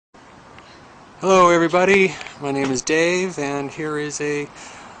Hello everybody, my name is Dave and here is a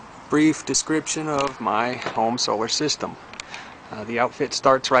brief description of my home solar system. The outfit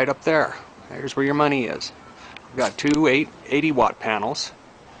starts right up there. There's where your money is. We've got two 80 watt panels.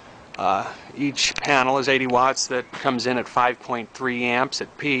 Each panel is 80 watts that comes in at 5.3 amps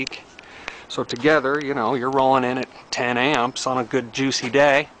at peak. So together, you know, you're rolling in at 10 amps on a good juicy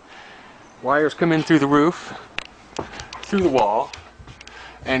day. Wires come in through the roof, through the wall,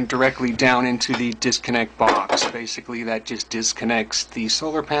 and directly down into the disconnect box. Basically that just disconnects the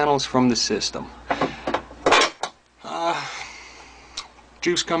solar panels from the system.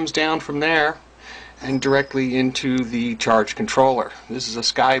 Juice comes down from there and directly into the charge controller. This is a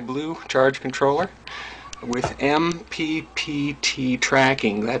sky blue charge controller with MPPT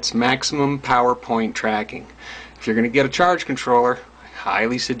tracking. That's maximum power point tracking. If you're going to get a charge controller, I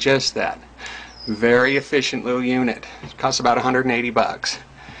highly suggest that. Very efficient little unit. It costs about 180 bucks.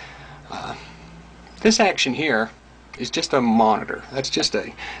 This action here is just a monitor.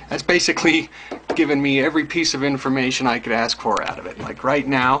 That's basically given me every piece of information I could ask for out of it. Like right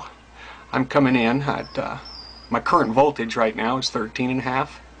now, I'm coming in at my current voltage right now is 13.5.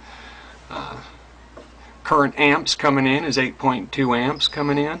 Current amps coming in is 8.2 amps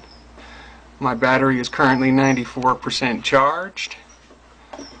coming in. My battery is currently 94% charged.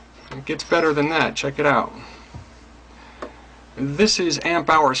 It gets better than that. Check it out. This is amp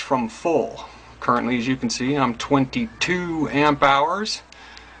hours from full. Currently, as you can see, I'm 22 amp hours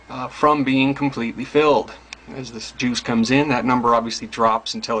from being completely filled. As this juice comes in, that number obviously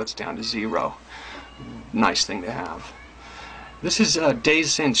drops until it's down to 0. Nice thing to have. This is a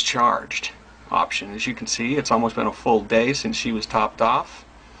days since charged option. As you can see, it's almost been a full day since she was topped off.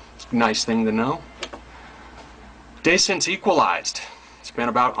 It's a nice thing to know. Days since equalized. It's been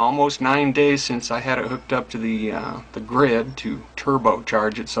about almost 9 days since I had it hooked up to the grid to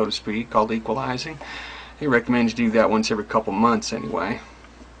turbocharge it, so to speak, called equalizing. He recommends you do that once every couple months anyway.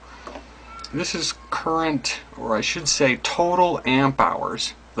 This is current, or I should say total amp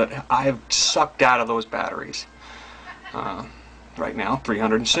hours that I've sucked out of those batteries. Right now,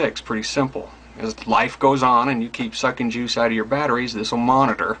 306, pretty simple. As life goes on and you keep sucking juice out of your batteries, this will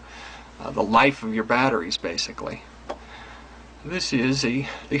monitor the life of your batteries, basically. This is the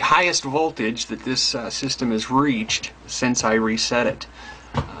highest voltage that this system has reached since I reset it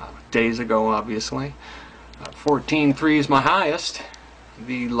days ago, obviously. 14.3 is my highest.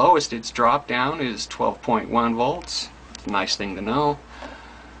 The lowest it's dropped down is 12.1 volts. Nice thing to know.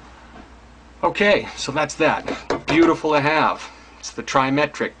 Okay, so that's that. Beautiful to have. It's the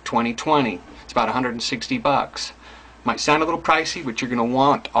Trimetric 2020. It's about 160 bucks. Might sound a little pricey, but you're going to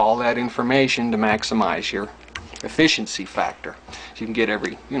want all that information to maximize your efficiency factor. So you can get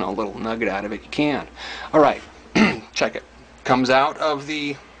every, little nugget out of it you can. Alright, check it. Comes out of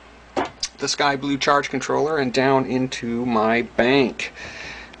the sky blue charge controller and down into my bank.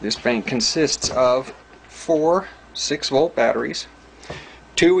 This bank consists of 4 6-volt batteries,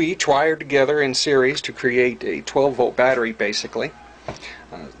 2 each wired together in series to create a 12-volt battery, basically.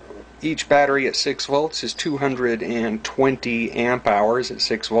 Each battery at 6 volts is 220 amp hours at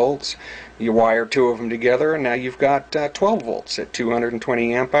 6 volts. You wire 2 of them together and now you've got 12 volts at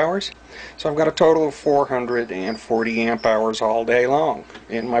 220 amp hours. So I've got a total of 440 amp hours all day long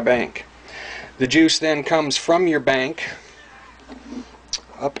in my bank. The juice then comes from your bank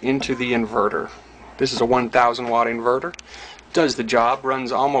up into the inverter. This is a 1000 watt inverter. Does the job,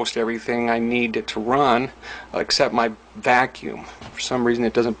 runs almost everything I need it to run except my vacuum. For some reason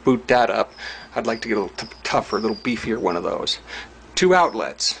it doesn't boot that up. I'd like to get a little tougher, a little beefier one of those. 2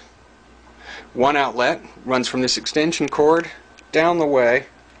 outlets. One outlet runs from this extension cord down the way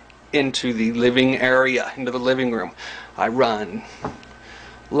into the living area, into the living room. I run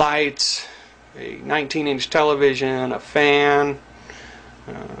lights, a 19-inch television, a fan,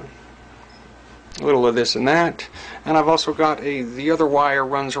 a little of this and that, and I've also got the other wire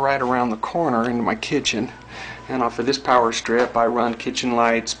runs right around the corner into my kitchen, and off of this power strip I run kitchen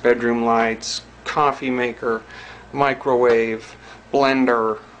lights, bedroom lights, coffee maker, microwave,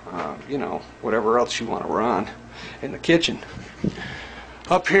 blender, whatever else you want to run in the kitchen.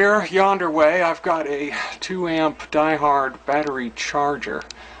 Up here, yonder way, I've got a 2 amp diehard battery charger,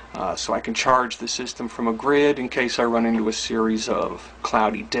 so I can charge the system from a grid in case I run into a series of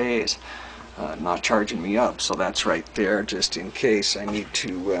cloudy days. Not charging me up, so that's right there just in case I need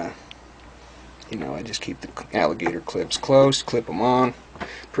to, I just keep the alligator clips close, clip them on.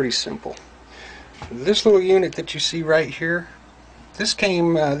 Pretty simple. This little unit that you see right here, this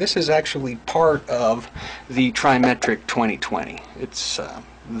is actually part of the Trimetric 2020. It's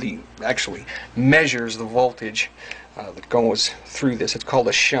actually measures the voltage that goes through this. It's called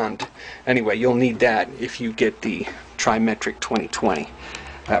a shunt. Anyway, you'll need that if you get the Trimetric 2020.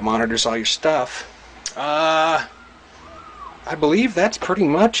 That monitors all your stuff. I believe that's pretty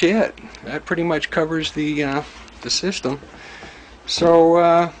much it. That pretty much covers the system.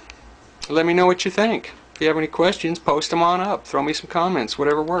 So let me know what you think. If you have any questions, post them on up. Throw me some comments,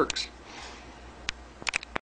 whatever works.